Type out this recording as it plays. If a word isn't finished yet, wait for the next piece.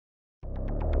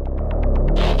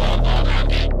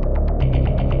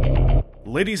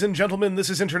Ladies and gentlemen, this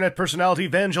is internet personality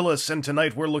Vangelus, and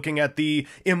tonight we're looking at the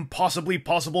impossibly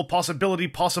possible possibility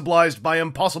possibilized by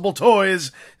impossible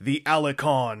toys, the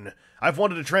Alicon. I've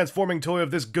wanted a transforming toy of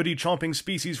this goodie-chomping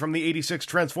species from the '86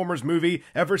 Transformers movie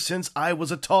ever since I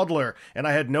was a toddler, and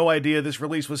I had no idea this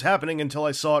release was happening until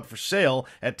I saw it for sale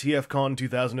at TFCon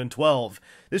 2012.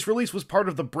 This release was part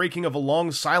of the breaking of a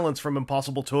long silence from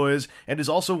Impossible Toys, and is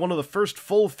also one of the first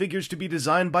full figures to be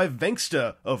designed by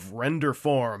Vengsta of render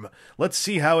form. Let's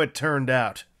see how it turned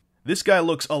out. This guy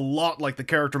looks a lot like the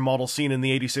character model seen in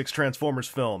the '86 Transformers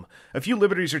film. A few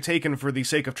liberties are taken for the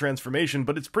sake of transformation,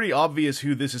 but it's pretty obvious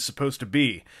who this is supposed to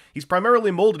be. He's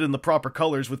primarily molded in the proper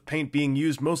colors, with paint being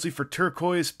used mostly for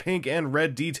turquoise, pink, and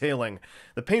red detailing.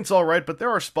 The paint's alright, but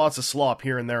there are spots of slop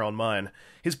here and there on mine.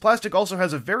 His plastic also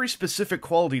has a very specific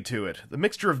quality to it, the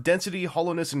mixture of density,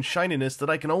 hollowness, and shininess that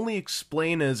I can only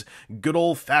explain as good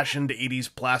old-fashioned 80s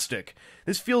plastic.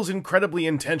 This feels incredibly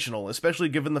intentional, especially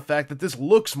given the fact that this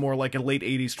looks more like a late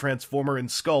 80s Transformer in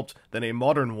sculpt than a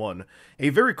modern one. A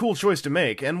very cool choice to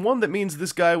make, and one that means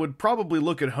this guy would probably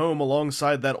look at home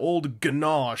alongside that old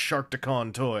Gnaw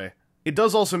Sharkticon toy. It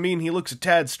does also mean he looks a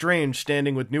tad strange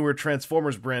standing with newer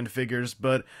Transformers brand figures,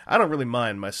 but I don't really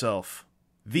mind myself.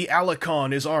 The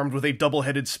Alicon is armed with a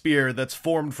double-headed spear that's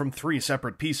formed from 3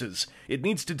 separate pieces. It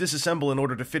needs to disassemble in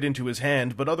order to fit into his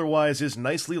hand, but otherwise is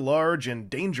nicely large and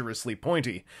dangerously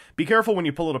pointy. Be careful when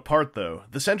you pull it apart, though.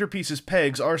 The centerpiece's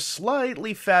pegs are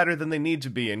slightly fatter than they need to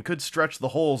be and could stretch the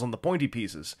holes on the pointy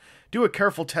pieces. Do a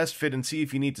careful test fit and see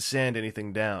if you need to sand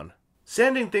anything down.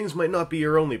 Sanding things might not be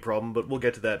your only problem, but we'll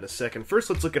get to that in a second. First,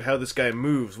 let's look at how this guy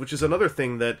moves, which is another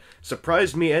thing that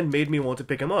surprised me and made me want to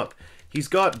pick him up. He's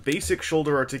got basic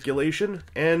shoulder articulation,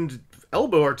 and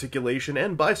elbow articulation,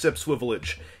 and bicep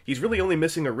swivelage. He's really only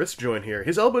missing a wrist joint here.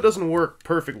 His elbow doesn't work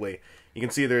perfectly. You can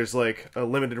see there's like a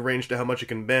limited range to how much it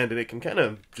can bend, and it can kind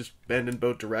of just bend in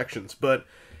both directions. But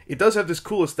it does have this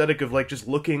cool aesthetic of like just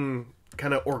looking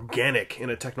kind of organic in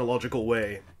a technological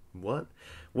way. What?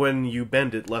 When you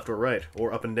bend it left or right,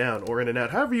 or up and down, or in and out,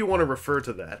 however you want to refer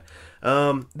to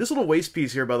that. This little waist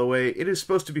piece here, by the way, it is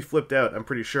supposed to be flipped out, I'm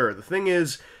pretty sure. The thing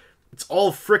is, it's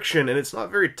all friction, and it's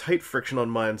not very tight friction on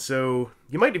mine, so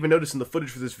you might even notice in the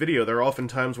footage for this video, there are often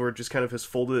times where it just kind of has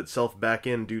folded itself back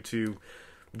in due to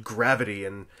gravity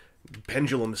and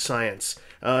pendulum science.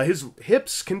 His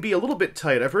hips can be a little bit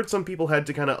tight. I've heard some people had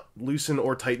to kind of loosen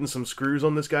or tighten some screws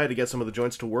on this guy to get some of the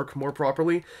joints to work more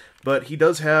properly, but he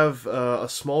does have a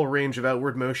small range of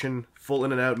outward motion, full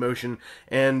in and out motion,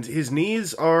 and his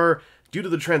knees are, due to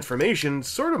the transformation,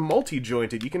 sort of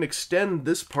multi-jointed. You can extend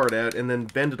this part out and then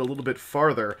bend it a little bit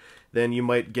farther than you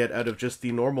might get out of just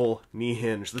the normal knee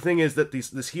hinge. The thing is that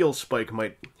this heel spike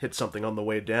might hit something on the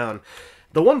way down.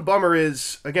 The one bummer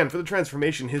is, again, for the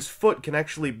transformation, his foot can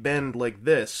actually bend like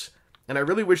this, and I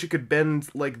really wish it could bend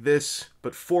like this,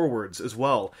 but forwards as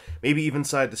well, maybe even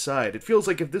side to side. It feels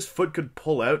like if this foot could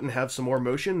pull out and have some more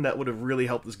motion, that would have really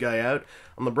helped this guy out.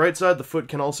 On the bright side, the foot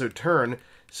can also turn,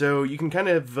 so you can kind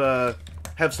of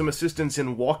have some assistance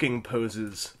in walking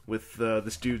poses with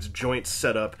this dude's joint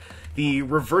setup. The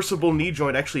reversible knee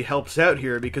joint actually helps out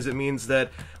here because it means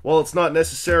that while it's not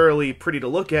necessarily pretty to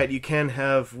look at, you can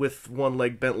have, with one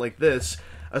leg bent like this,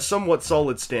 a somewhat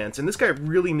solid stance. And this guy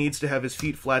really needs to have his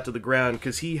feet flat to the ground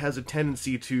because he has a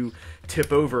tendency to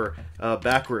tip over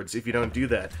backwards if you don't do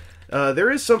that.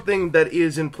 There is something that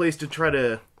is in place to try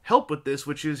to help with this,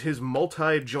 which is his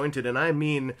multi-jointed, and I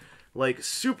mean like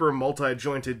super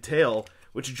multi-jointed tail,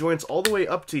 which joints all the way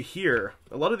up to here.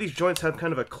 A lot of these joints have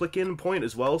kind of a click-in point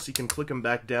as well, so you can click them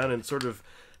back down and sort of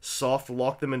soft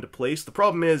lock them into place. The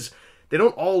problem is, they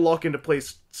don't all lock into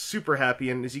place super happy,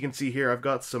 and as you can see here, I've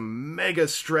got some mega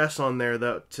stress on there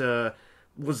that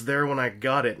was there when I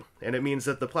got it. And it means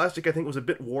that the plastic, I think, was a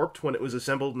bit warped when it was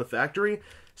assembled in the factory,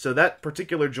 so that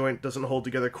particular joint doesn't hold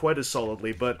together quite as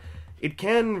solidly, but it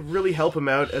can really help him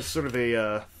out as sort of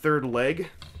a third leg,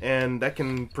 and that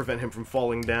can prevent him from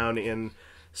falling down in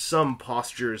some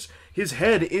postures. His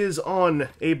head is on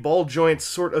a ball joint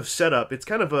sort of setup. It's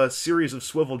kind of a series of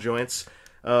swivel joints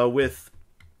with...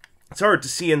 It's hard to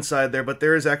see inside there, but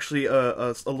there is actually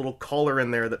a little collar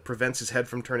in there that prevents his head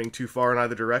from turning too far in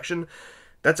either direction.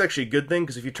 That's actually a good thing,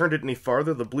 because if you turned it any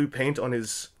farther, the blue paint on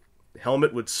his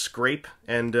helmet would scrape,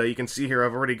 and you can see here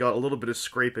I've already got a little bit of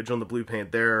scrapage on the blue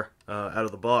paint there out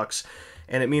of the box,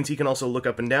 and it means he can also look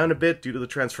up and down a bit due to the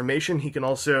transformation. He can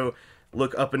also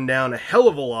look up and down a hell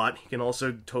of a lot. He can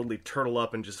also totally turtle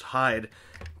up and just hide.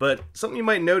 But something you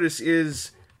might notice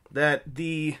is that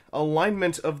the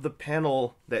alignment of the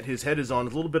panel that his head is on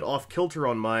is a little bit off kilter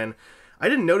on mine. I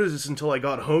didn't notice this until I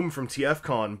got home from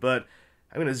TFCon, but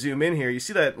I'm going to zoom in here. You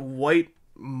see that white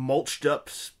mulched up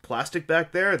plastic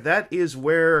back there, that is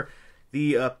where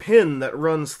the pin that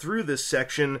runs through this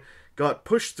section got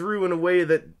pushed through in a way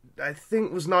that I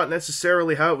think was not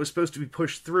necessarily how it was supposed to be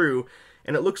pushed through,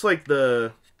 and it looks like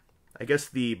I guess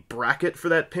the bracket for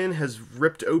that pin has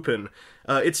ripped open.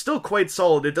 It's still quite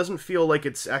solid. It doesn't feel like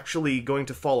it's actually going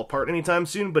to fall apart anytime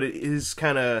soon, but it is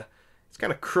kind of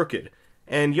crooked.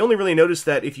 And you only really notice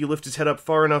that if you lift his head up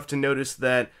far enough to notice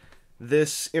that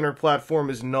this inner platform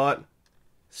is not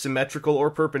symmetrical or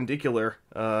perpendicular,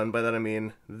 and by that I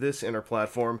mean this inner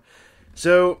platform.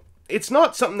 So it's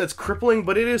not something that's crippling,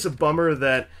 but it is a bummer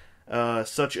that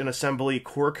such an assembly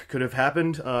quirk could have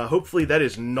happened. Hopefully that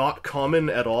is not common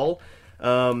at all.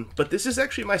 But this is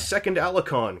actually my second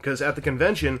Alicon, because at the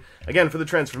convention, again, for the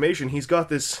transformation, he's got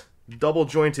this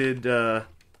double-jointed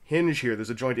hinge here. There's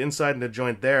a joint inside and a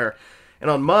joint there. And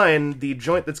on mine, the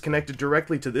joint that's connected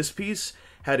directly to this piece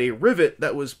had a rivet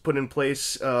that was put in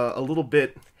place a little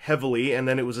bit heavily, and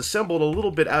then it was assembled a little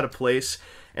bit out of place,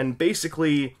 and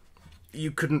basically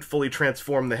you couldn't fully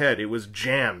transform the head. It was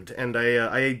jammed, and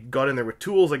I got in there with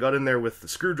tools, I got in there with the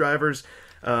screwdrivers,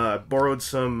 borrowed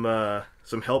some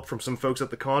help from some folks at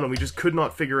the con, and we just could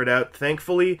not figure it out.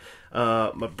 Thankfully,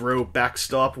 my bro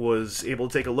Backstop was able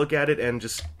to take a look at it and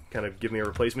just kind of give me a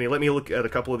replacement. He let me look at a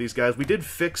couple of these guys. We did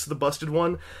fix the busted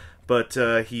one, but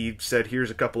he said,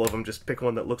 here's a couple of them, just pick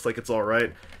one that looks like it's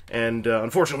alright. And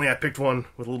unfortunately I picked one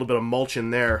with a little bit of mulch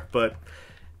in there, but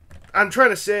I'm trying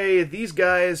to say these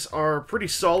guys are pretty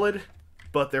solid,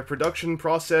 but their production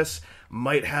process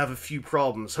might have a few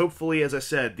problems. Hopefully, as I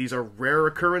said, these are rare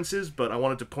occurrences, but I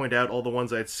wanted to point out all the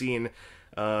ones I'd seen,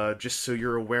 just so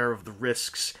you're aware of the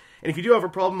risks. And if you do have a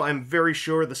problem, I'm very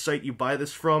sure the site you buy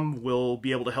this from will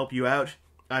be able to help you out.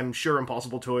 I'm sure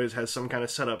Impossible Toys has some kind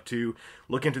of setup to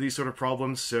look into these sort of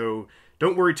problems, so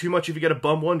don't worry too much if you get a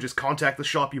bum one. Just contact the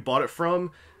shop you bought it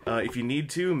from. If you need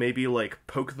to, maybe like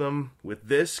poke them with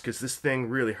this, because this thing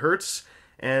really hurts,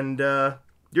 and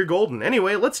you're golden.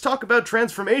 Anyway, let's talk about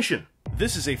transformation.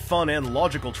 This is a fun and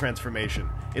logical transformation.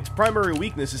 Its primary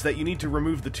weakness is that you need to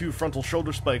remove the two frontal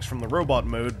shoulder spikes from the robot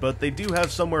mode, but they do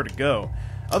have somewhere to go.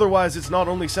 Otherwise, it's not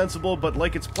only sensible, but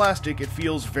like it's plastic, it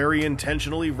feels very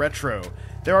intentionally retro.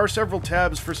 There are several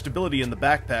tabs for stability in the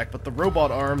backpack, but the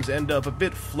robot arms end up a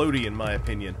bit floaty in my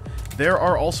opinion. There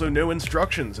are also no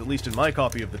instructions, at least in my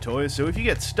copy of the toy, so if you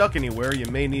get stuck anywhere, you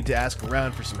may need to ask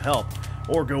around for some help,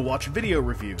 or go watch a video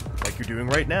review, like you're doing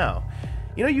right now.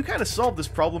 You know, you kind of solved this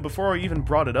problem before I even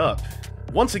brought it up.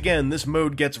 Once again, this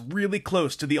mode gets really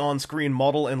close to the on-screen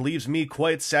model and leaves me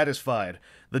quite satisfied.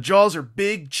 The jaws are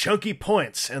big, chunky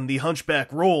points, and the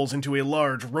hunchback rolls into a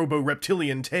large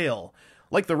robo-reptilian tail.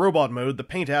 Like the robot mode, the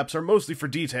paint apps are mostly for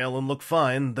detail and look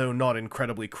fine, though not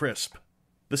incredibly crisp.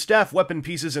 The staff weapon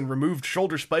pieces and removed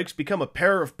shoulder spikes become a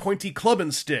pair of pointy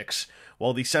clubbing sticks,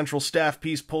 while the central staff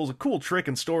piece pulls a cool trick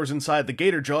and stores inside the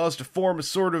gator jaws to form a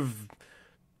sort of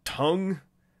tongue?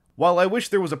 While I wish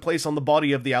there was a place on the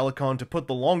body of the Alicon to put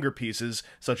the longer pieces,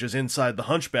 such as inside the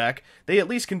hunchback, they at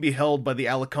least can be held by the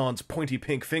Alicon's pointy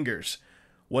pink fingers.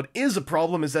 What is a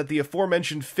problem is that the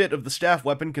aforementioned fit of the staff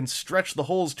weapon can stretch the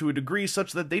holes to a degree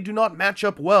such that they do not match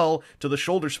up well to the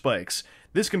shoulder spikes.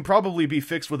 This can probably be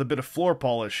fixed with a bit of floor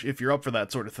polish, if you're up for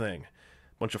that sort of thing.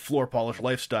 Bunch of floor polish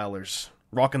lifestylers,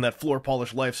 rocking that floor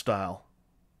polish lifestyle,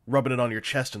 rubbing it on your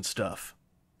chest and stuff.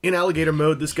 In alligator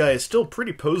mode, this guy is still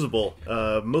pretty posable,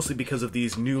 mostly because of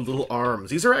these new little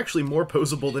arms. These are actually more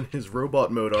posable than his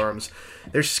robot mode arms.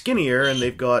 They're skinnier, and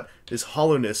they've got this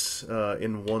hollowness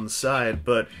in one side,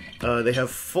 but they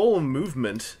have full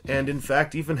movement, and in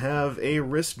fact even have a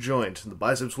wrist joint. The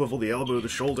bicep swivel, the elbow, the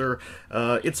shoulder,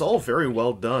 it's all very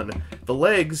well done. The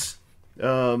legs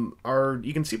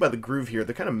you can see by the groove here,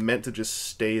 they're kind of meant to just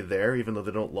stay there, even though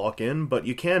they don't lock in, but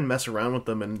you can mess around with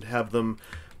them and have them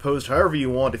posed however you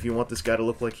want. If you want this guy to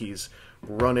look like he's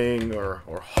running or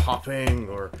hopping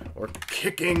or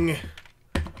kicking.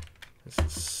 This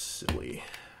is silly.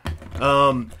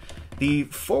 The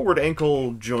forward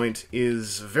ankle joint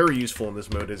is very useful in this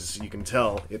mode, as you can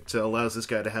tell. It allows this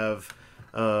guy to have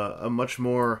a much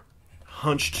more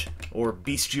hunched or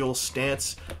bestial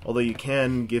stance, although you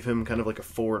can give him kind of like a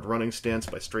forward running stance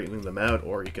by straightening them out,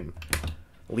 or you can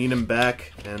lean him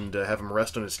back and have him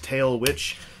rest on his tail,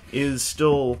 which is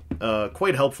still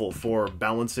quite helpful for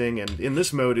balancing, and in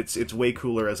this mode it's way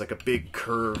cooler as like a big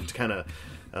curved kind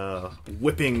of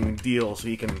whipping deal, so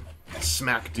you can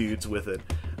smack dudes with it.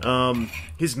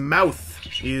 His mouth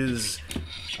is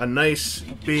a nice,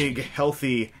 big,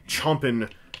 healthy, chomping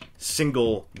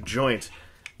single joint.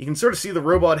 You can sort of see the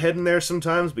robot head in there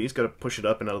sometimes, but he's got to push it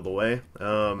up and out of the way.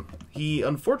 He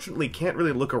unfortunately can't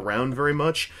really look around very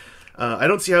much. I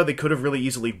don't see how they could have really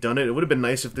easily done it. It would have been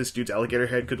nice if this dude's alligator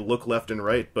head could look left and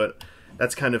right, but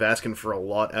that's kind of asking for a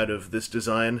lot out of this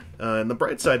design. And the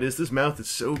bright side is this mouth is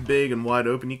so big and wide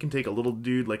open, you can take a little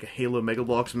dude like a Halo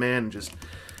Megablox man and just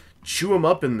chew him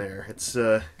up in there. It's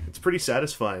pretty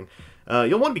satisfying.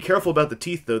 You'll want to be careful about the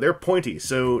teeth, though. They're pointy,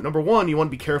 so number one, you want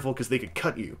to be careful because they could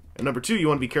cut you. And number two, you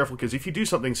want to be careful because if you do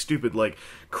something stupid like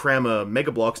cram a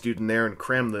Megablox dude in there and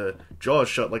cram the jaws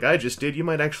shut like I just did, you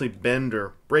might actually bend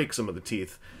or break some of the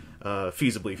teeth,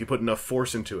 feasibly, if you put enough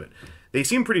force into it. They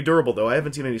seem pretty durable, though. I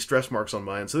haven't seen any stress marks on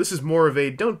mine, so this is more of a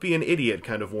don't be an idiot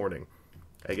kind of warning.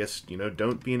 I guess, you know,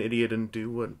 don't be an idiot and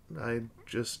do what I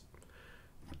just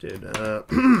did.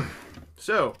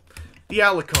 So, the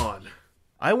Alicon.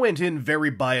 I went in very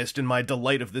biased in my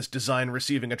delight of this design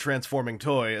receiving a transforming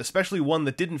toy, especially one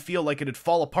that didn't feel like it'd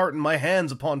fall apart in my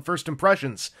hands upon first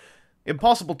impressions.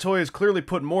 Impossible Toys clearly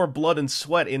put more blood and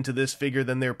sweat into this figure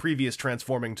than their previous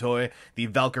transforming toy, the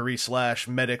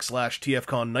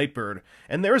Valkyrie/Medic/TFCon Nightbird,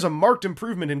 and there is a marked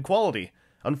improvement in quality.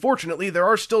 Unfortunately, there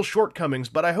are still shortcomings,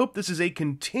 but I hope this is a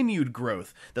continued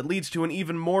growth that leads to an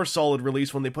even more solid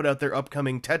release when they put out their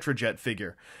upcoming Tetrajet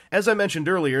figure. As I mentioned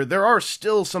earlier, there are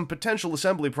still some potential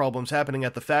assembly problems happening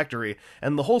at the factory,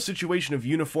 and the whole situation of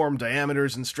uniform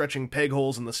diameters and stretching peg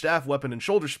holes in the staff weapon and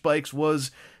shoulder spikes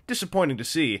was disappointing to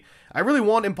see. I really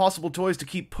want Impossible Toys to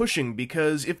keep pushing,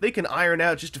 because if they can iron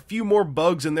out just a few more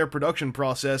bugs in their production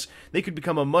process, they could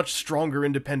become a much stronger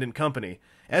independent company.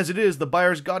 As it is, the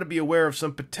buyer's gotta be aware of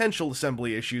some potential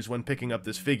assembly issues when picking up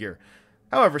this figure.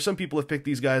 However, some people have picked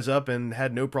these guys up and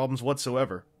had no problems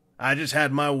whatsoever. I just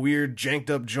had my weird, janked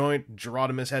up joint,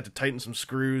 Gerodimus had to tighten some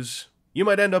screws. You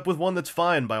might end up with one that's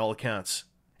fine, by all accounts.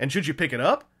 And should you pick it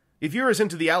up? If you're as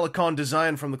into the Alicon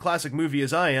design from the classic movie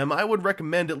as I am, I would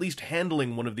recommend at least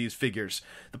handling one of these figures.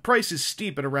 The price is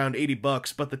steep at around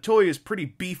 $80, but the toy is pretty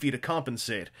beefy to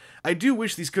compensate. I do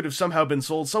wish these could have somehow been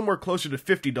sold somewhere closer to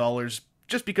 $50,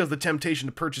 just because the temptation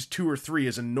to purchase 2 or 3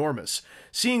 is enormous.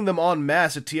 Seeing them en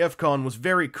masse at TFCon was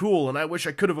very cool, and I wish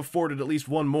I could have afforded at least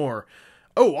one more.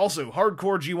 Oh, also,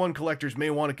 hardcore G1 collectors may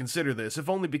want to consider this, if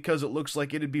only because it looks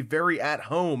like it'd be very at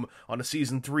home on a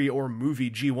Season 3 or movie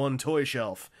G1 toy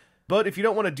shelf. But if you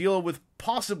don't want to deal with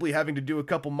possibly having to do a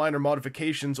couple minor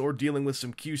modifications or dealing with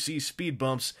some QC speed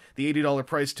bumps, the $80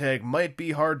 price tag might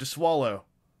be hard to swallow.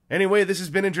 Anyway, this has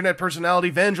been Internet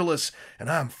Personality Vangelus, and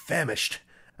I'm famished.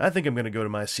 I think I'm going to go to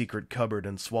my secret cupboard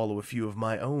and swallow a few of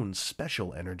my own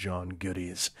special energon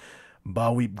goodies.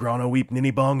 Ba weep, grana weep,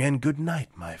 ninny bong, and good night,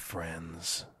 my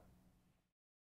friends.